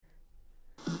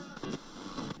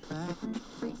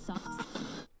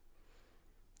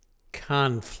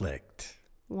conflict.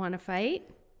 Want to fight?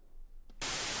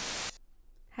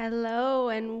 Hello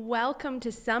and welcome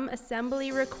to Some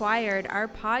Assembly Required, our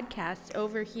podcast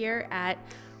over here at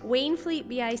Waynfleet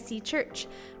BIC Church.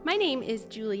 My name is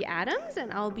Julie Adams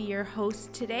and I'll be your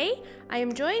host today. I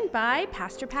am joined by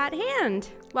Pastor Pat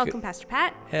Hand. Welcome, Pastor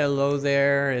Pat. Hello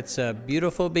there. It's a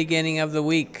beautiful beginning of the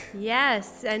week.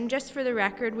 Yes, and just for the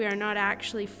record, we are not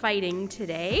actually fighting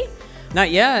today.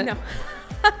 Not yet. No.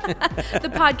 The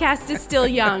podcast is still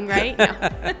young, right? No.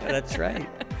 That's right.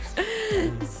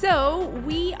 So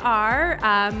we are,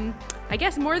 I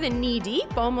guess, more than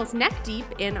knee-deep, almost neck-deep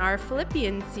in our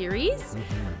Philippians series.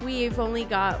 Mm-hmm. We've only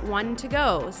got one to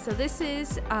go. So this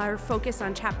is our focus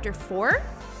on chapter 4.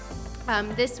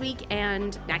 This week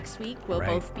and next week will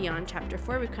both be on chapter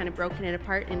 4. We've kind of broken it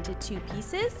apart into two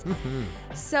pieces. Mm-hmm.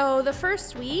 So the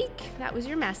first week, that was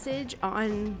your message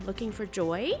on looking for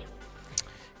joy.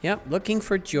 Yep, looking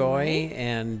for joy,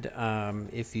 and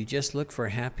if you just look for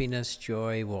happiness,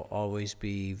 joy will always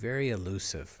be very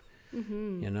elusive,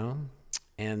 you know?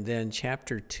 And then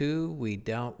chapter 2, we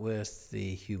dealt with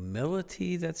the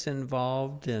humility that's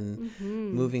involved in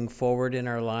moving forward in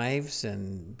our lives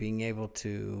and being able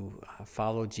to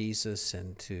follow Jesus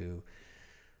and to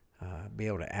be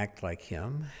able to act like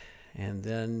him. And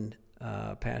then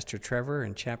Pastor Trevor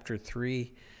in chapter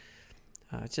 3,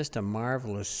 just a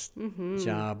marvelous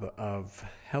job of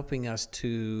helping us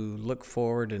to look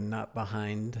forward and not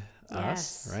behind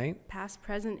us, right? Past,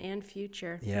 present, and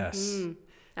future. Yes. Mm-hmm.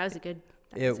 That was a good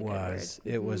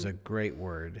It was a great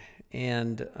word.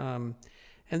 And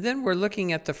then we're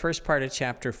looking at the first part of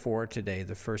chapter 4 today,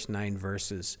 the first 9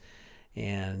 verses.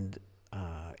 And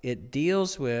it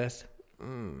deals with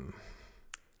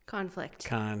conflict.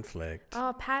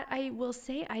 Oh, Pat, I will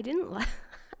say I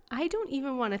don't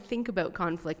even want to think about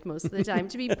conflict most of the time.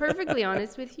 To be perfectly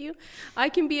honest with you, I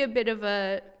can be a bit of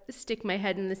a stick my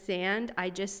head in the sand.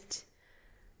 I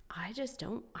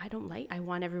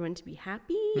want everyone to be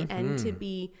happy and to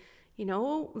be,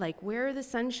 like where the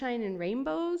sunshine and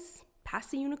rainbows,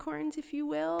 past the unicorns, if you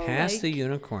will. Past the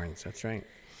unicorns, that's right.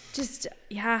 Just,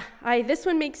 this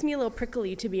one makes me a little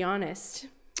prickly, to be honest.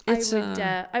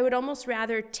 I would almost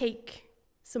rather take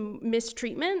some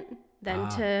mistreatment than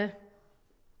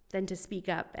to speak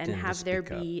up and have there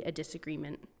be a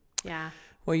disagreement. Yeah.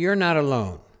 Well, you're not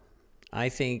alone. I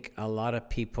think a lot of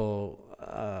people,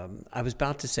 I was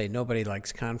about to say nobody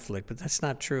likes conflict, but that's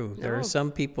not true. No. There are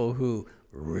some people who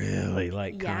really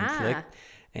like conflict.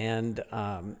 And,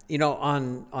 on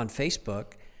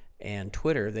Facebook and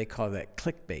Twitter, they call that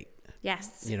clickbait.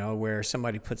 Yes. Where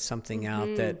somebody puts something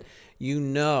out that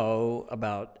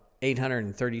about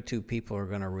 832 people are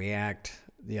going to react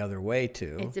the other way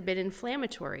to. It's a bit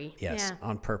inflammatory. Yes,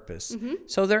 on purpose.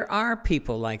 So there are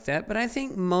people like that, but I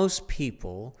think most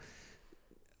people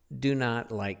do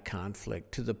not like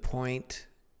conflict to the point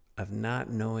of not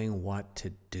knowing what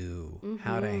to do,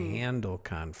 how to handle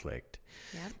conflict.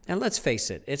 Yep. And let's face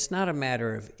it, it's not a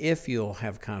matter of if you'll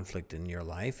have conflict in your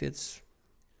life, it's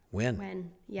when.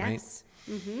 When, yes.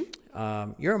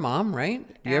 Right? You're a mom, right?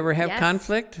 Do you ever have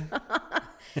conflict?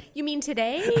 You mean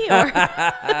today? Or?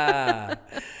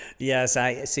 Yes,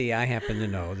 I happen to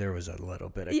know there was a little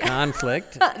bit of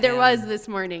conflict. There was this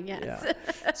morning, yes.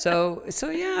 Yeah. So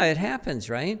it happens,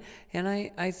 right? And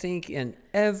I think in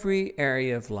every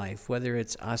area of life, whether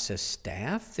it's us as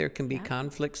staff, there can be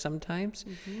conflict sometimes,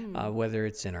 whether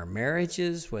it's in our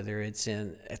marriages, whether it's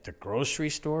at the grocery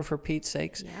store, for Pete's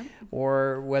sakes,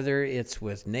 or whether it's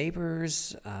with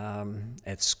neighbors,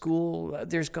 at school,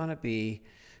 there's going to be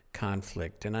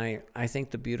conflict. And I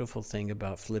think the beautiful thing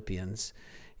about Philippians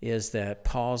is that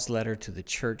Paul's letter to the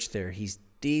church there, he's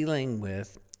dealing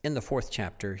with, in the 4th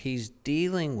chapter, he's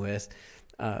dealing with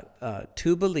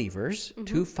two believers,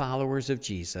 two followers of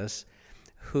Jesus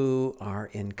who are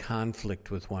in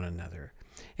conflict with one another.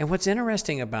 And what's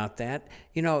interesting about that,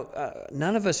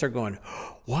 none of us are going,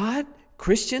 what?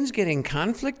 Christians getting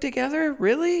conflict together?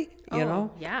 Really?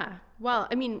 Yeah. Well,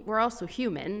 I mean, we're also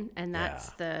human, and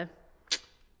that's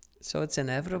So it's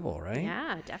inevitable, right?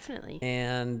 Yeah, definitely.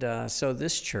 And so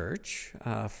this church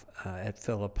at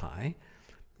Philippi,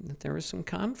 there was some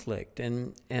conflict.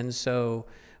 And so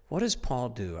what does Paul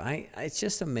do? It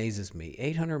just amazes me.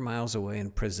 800 miles away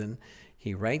in prison,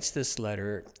 he writes this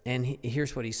letter, and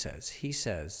here's what he says. He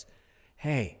says,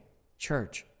 hey,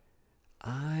 church,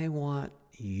 I want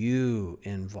you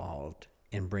involved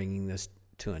in bringing this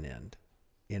to an end,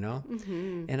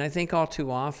 And I think all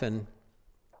too often,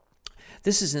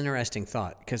 this is an interesting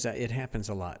thought because it happens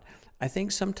a lot. I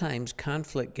think sometimes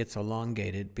conflict gets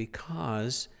elongated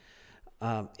because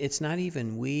it's not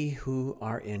even we who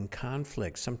are in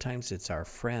conflict. Sometimes it's our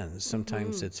friends.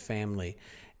 Sometimes it's family.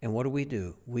 And what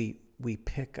do? We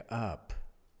pick up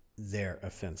their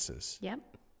offenses. Yep.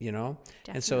 You know?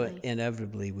 Definitely. And so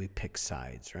inevitably we pick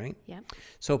sides, right? Yep.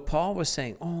 So Paul was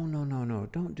saying, oh, no,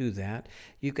 don't do that.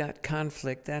 You got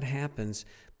conflict, that happens,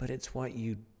 but it's what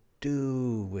you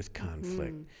do with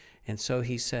conflict. And so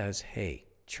he says, hey,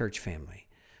 church family,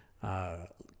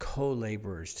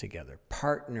 co-laborers together,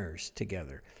 partners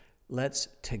together, let's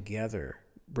together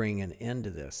bring an end to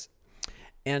this.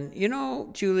 And, you know,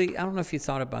 Julie, I don't know if you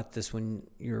thought about this when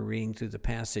you were reading through the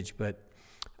passage, but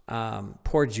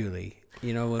poor Julie,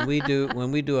 you know, when we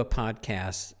do a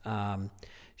podcast,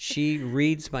 she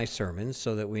reads my sermons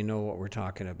so that we know what we're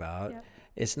talking about. Yep.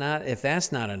 It's not, if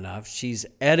that's not enough, she's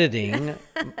editing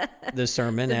the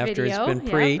sermon after video, it's been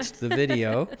preached, the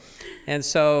video. And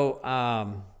so,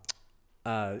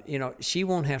 you know, she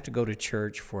won't have to go to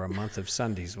church for a month of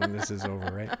Sundays when this is over,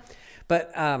 right?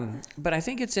 But I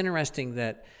think it's interesting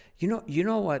that, you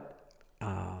know what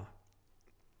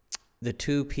the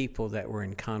two people that were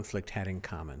in conflict had in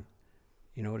common.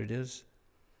 You know what it is?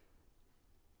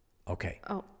 Okay.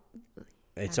 Oh.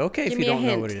 It's okay if you don't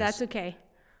know what it is. That's okay.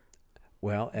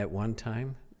 Well, at one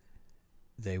time,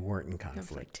 they weren't in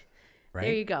conflict. Right?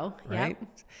 There you go. Right? Yep.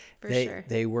 For sure.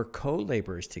 They were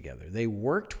co-laborers together. They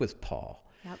worked with Paul.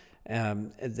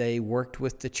 Yep. They worked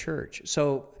with the church.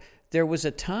 So there was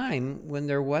a time when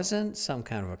there wasn't some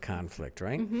kind of a conflict,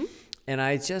 right? And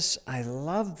I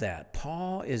love that.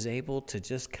 Paul is able to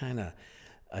just kind of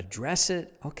address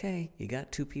it. Okay, you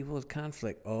got two people with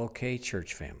conflict. Okay,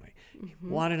 church family.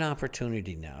 What an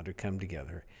opportunity now to come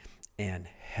together and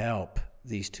help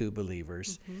these two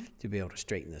believers to be able to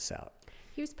straighten this out.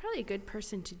 He was probably a good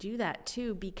person to do that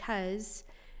too, because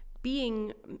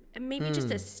being maybe just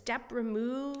a step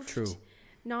removed, True.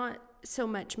 Not so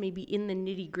much maybe in the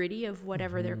nitty gritty of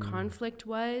whatever their conflict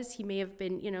was. He may have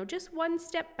been, you know, just one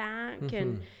step back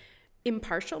and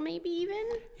impartial maybe even.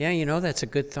 Yeah, you know, that's a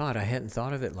good thought. I hadn't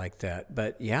thought of it like that.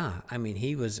 But yeah, I mean,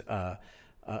 he was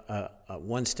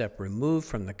one step removed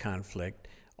from the conflict,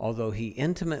 although he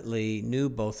intimately knew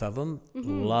both of them,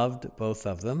 loved both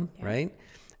of them, right?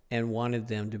 And wanted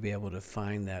them to be able to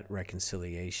find that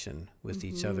reconciliation with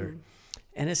each other.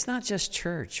 And it's not just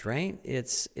church, right?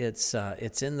 It's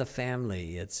in the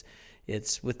family.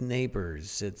 It's with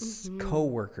neighbors. It's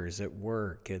coworkers at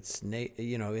work. It's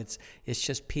it's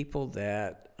just people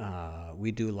that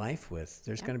we do life with.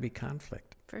 There's going to be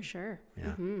conflict For sure.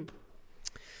 Yeah.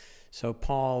 So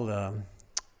Paul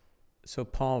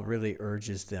really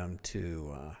urges them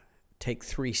to take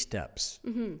 3 steps,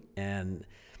 and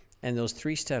those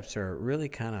 3 steps are really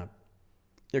kind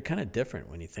of different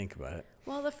when you think about it.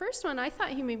 Well, the first one, I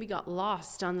thought he maybe got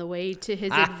lost on the way to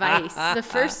his advice. The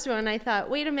first one, I thought,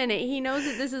 wait a minute, he knows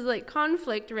that this is like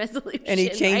conflict resolution. And he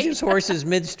changes horses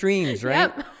midstreams,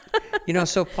 right? Yep. You know,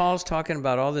 so Paul's talking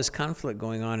about all this conflict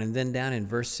going on, and then down in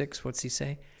verse 6, what's he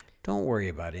say? Don't worry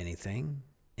about anything.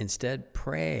 Instead,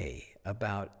 pray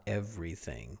about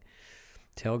everything.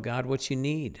 Tell God what you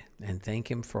need and thank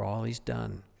him for all he's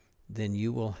done. Then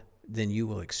you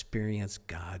will experience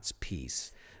God's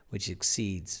peace, which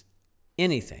exceeds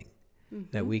anything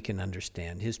that we can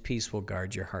understand. His peace will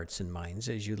guard your hearts and minds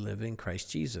as you live in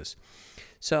Christ Jesus.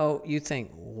 So you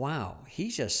think, wow, he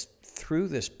just threw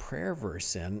this prayer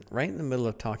verse in right in the middle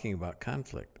of talking about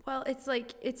conflict. Well,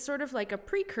 it's sort of like a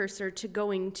precursor to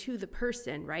going to the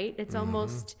person, right? It's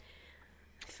almost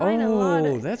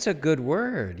that's a good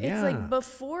word. Yeah. It's like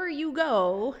before you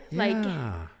go, like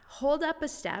hold up a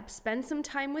step, spend some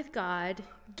time with God,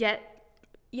 get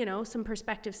some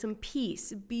perspective, some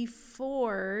peace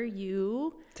before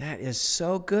you. That is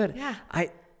so good. Yeah.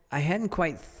 I hadn't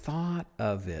quite thought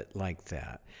of it like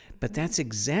that, but that's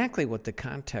exactly what the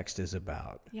context is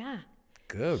about. Yeah.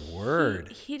 Good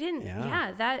word. He didn't.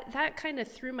 Yeah. That kind of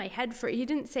threw my head for. He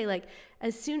didn't say like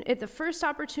as soon at the first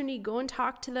opportunity, go and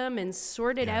talk to them and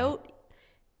sort it out.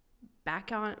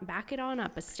 Back it on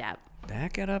up a step.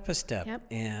 Back it up a step. Yep.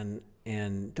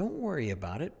 And don't worry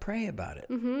about it. Pray about it.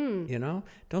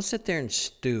 Don't sit there and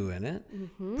stew in it.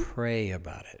 Pray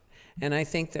about it. And I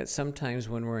think that sometimes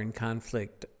when we're in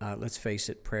conflict, let's face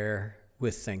it, prayer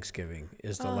with thanksgiving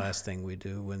is the last thing we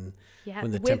do when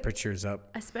the temperature's up.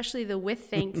 Especially the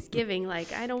with thanksgiving.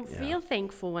 Like I don't feel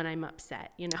thankful when I'm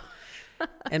upset,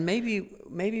 And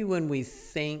maybe when we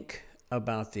think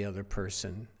about the other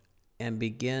person and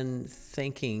begin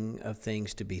thinking of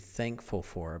things to be thankful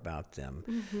for about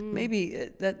them, maybe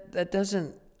that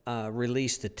doesn't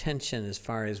release the tension as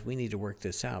far as we need to work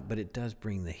this out, but it does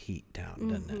bring the heat down,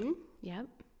 doesn't it? Yep.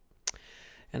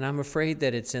 And I'm afraid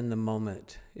that it's in the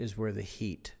moment is where the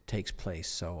heat takes place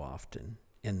so often,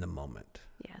 in the moment.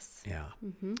 Yes. Yeah.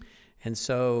 And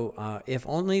so if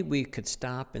only we could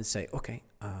stop and say, okay,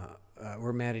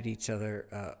 we're mad at each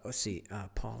other. Let's see.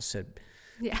 Paul said,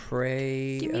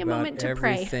 pray Give me a about moment to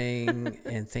pray. everything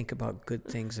and think about good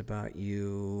things about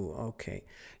you. Okay.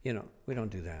 We don't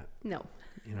do that. No.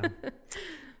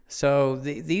 So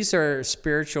these are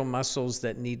spiritual muscles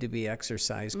that need to be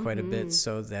exercised quite a bit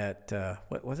so that,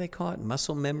 what do they call it?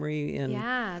 Muscle memory?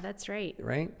 Yeah, that's right.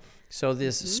 Right? So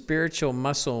this spiritual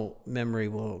muscle memory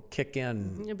will kick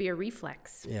in. It'll be a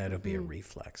reflex. Yeah, it'll be a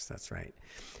reflex. That's right.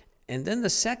 And then the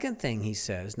second thing he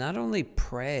says, not only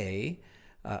pray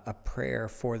a prayer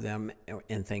for them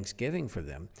and thanksgiving for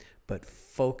them, but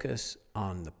focus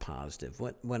on the positive.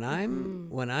 When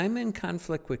I'm in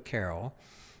conflict with Carol,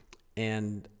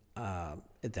 and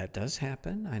that does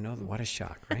happen. I know, what a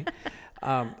shock, right?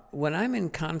 When I'm in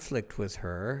conflict with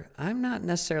her, I'm not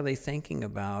necessarily thinking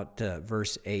about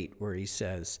verse 8 where he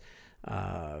says,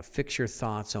 fix your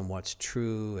thoughts on what's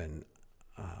true and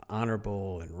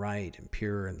honorable and right and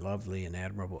pure and lovely and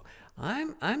admirable.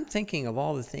 I'm thinking of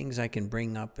all the things I can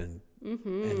bring up and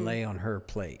lay on her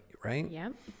plate, right?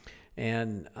 Yep.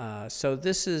 And so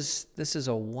this is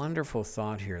a wonderful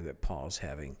thought here that Paul's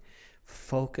having.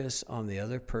 Focus on the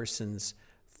other person's,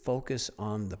 focus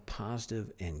on the positive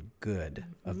and good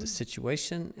of the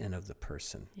situation and of the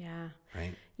person. Yeah.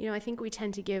 Right? I think we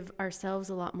tend to give ourselves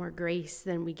a lot more grace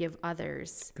than we give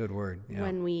others. Good word. Yeah.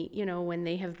 When when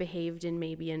they have behaved in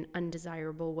maybe an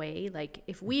undesirable way. Like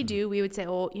if we do, we would say,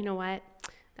 oh, you know what?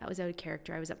 That was out of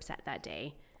character. I was upset that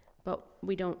day. But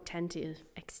we don't tend to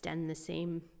extend the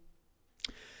same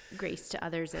grace to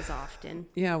others as often.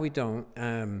 Yeah, we don't.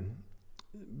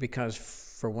 Because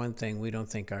for one thing, we don't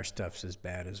think our stuff's as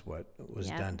bad as what was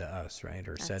done to us, right?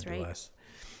 Or said to us.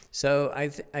 So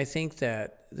I think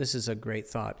that this is a great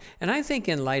thought. And I think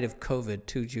in light of COVID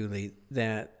too, Julie,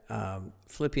 that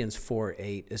Philippians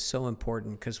 4:8 is so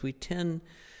important because we tend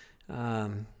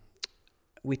to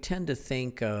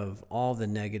think of all the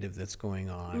negative that's going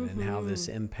on and how this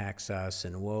impacts us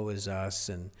and woe is us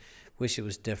and wish it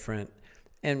was different.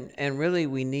 And really,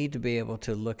 we need to be able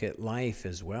to look at life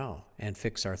as well and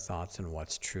fix our thoughts on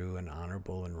what's true and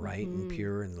honorable and right and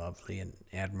pure and lovely and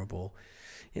admirable.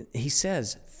 He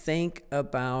says, think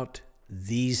about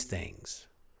these things.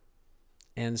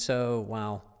 And so,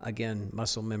 wow, again,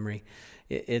 muscle memory,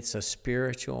 it's a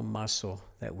spiritual muscle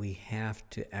that we have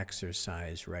to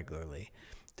exercise regularly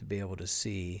to be able to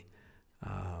see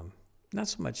not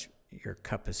so much your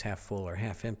cup is half full or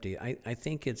half empty. I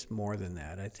think it's more than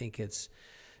that. I think it's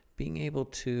being able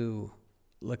to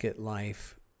look at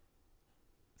life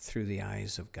through the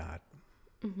eyes of God.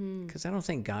 Because I don't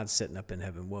think God's sitting up in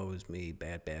heaven, woe is me,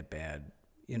 bad, bad, bad.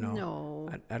 No.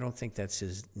 I don't think that's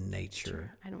his nature.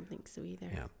 Sure. I don't think so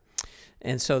either. Yeah.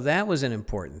 And so that was an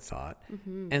important thought.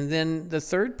 And then the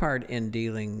third part in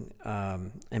dealing,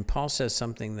 and Paul says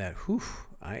something that,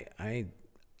 I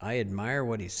admire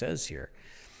what he says here.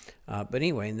 But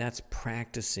anyway, and that's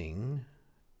practicing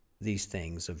these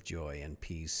things of joy and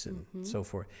peace and so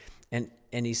forth. And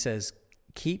he says,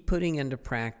 keep putting into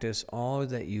practice all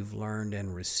that you've learned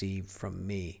and received from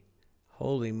me.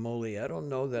 Holy moly, I don't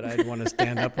know that I'd want to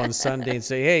stand up on Sunday and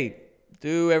say, hey,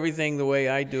 do everything the way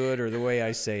I do it or the way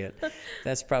I say it.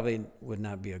 That's probably would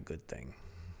not be a good thing.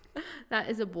 That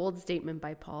is a bold statement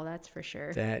by Paul, that's for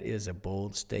sure. That is a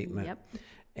bold statement. Yep.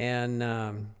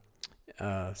 And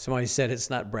somebody said it's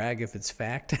not brag if it's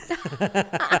fact.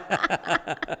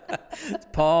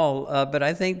 Paul, but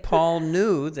I think Paul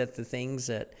knew that the things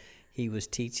that he was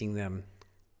teaching them,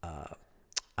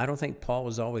 I don't think Paul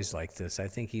was always like this. I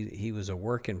think he was a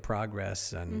work in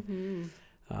progress. And,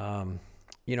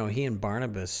 he and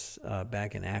Barnabas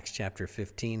back in Acts chapter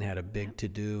 15 had a big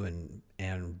to-do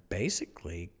and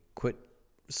basically quit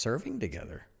serving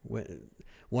together.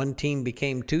 One team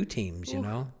became two teams, you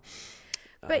know.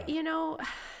 But,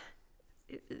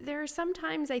 there are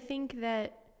sometimes I think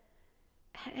that,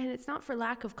 and it's not for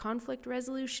lack of conflict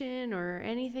resolution or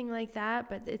anything like that,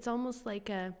 but it's almost like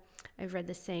I've read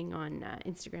this saying on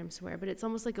Instagram somewhere, but it's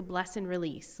almost like a bless and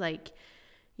release. Like,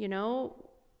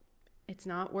 it's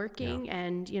not working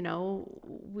and,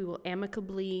 we will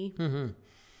amicably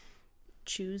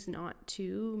choose not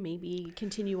to maybe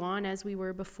continue on as we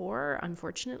were before,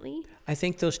 unfortunately. I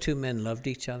think those two men loved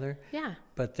each other. Yeah.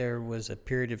 But there was a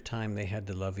period of time they had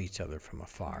to love each other from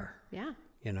afar. Yeah.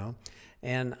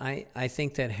 And I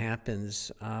think that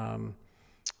happens, I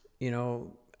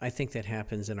think that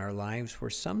happens in our lives where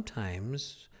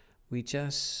sometimes we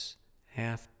just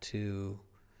have to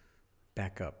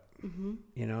back up.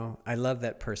 I love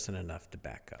that person enough to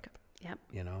back up. Yep.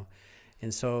 You know?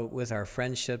 And so with our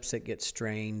friendships that get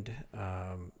strained,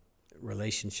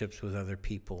 relationships with other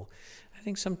people, I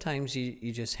think sometimes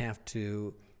you just have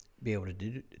to be able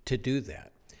to do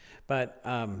that. But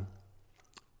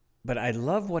I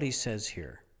love what he says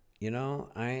here. You know,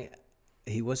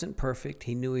 he wasn't perfect.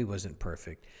 He knew he wasn't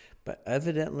perfect. But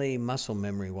evidently, muscle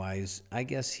memory-wise, I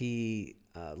guess he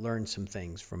learned some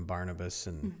things from Barnabas.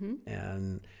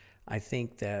 And I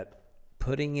think that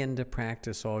putting into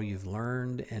practice all you've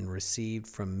learned and received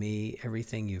from me,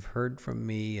 everything you've heard from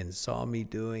me and saw me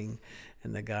doing,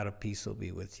 and the God of peace will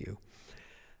be with you.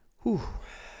 Whew,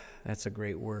 that's a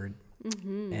great word.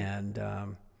 And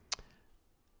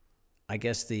I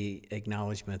guess the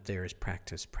acknowledgement there is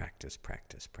practice, practice,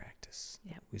 practice, practice.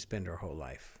 Yep. We spend our whole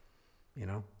life, you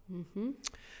know?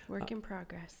 Work in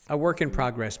progress. A work in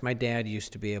progress. My dad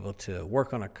used to be able to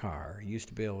work on a car. He used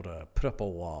to be able to put up a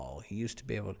wall. He used to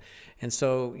be able to, and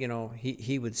so, you know,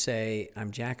 he would say,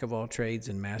 I'm jack of all trades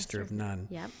and master of none.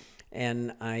 Yep.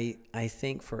 And I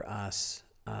think for us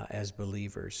as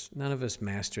believers, none of us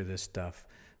master this stuff,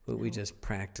 but we just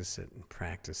practice it and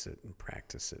practice it and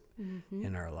practice it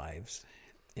in our lives.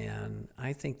 And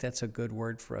I think that's a good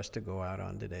word for us to go out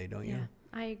on today, don't you? Yeah,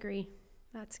 I agree.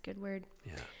 That's a good word.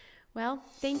 Yeah. Well,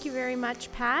 thank you very much,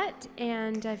 Pat.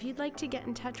 And if you'd like to get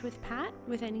in touch with Pat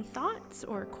with any thoughts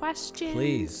or questions,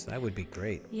 Please, that would be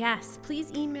great. Yes,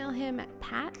 please email him at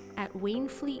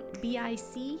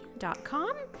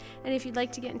pat@waynefleetbic.com. And if you'd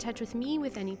like to get in touch with me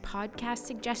with any podcast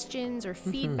suggestions or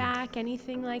feedback,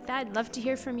 anything like that, I'd love to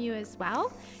hear from you as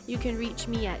well. You can reach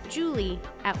me at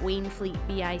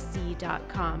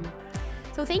julie@waynefleetbic.com.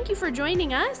 So thank you for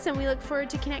joining us, and we look forward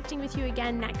to connecting with you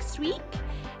again next week.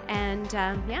 And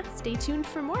stay tuned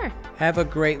for more. Have a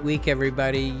great week,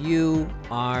 everybody. You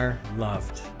are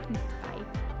loved.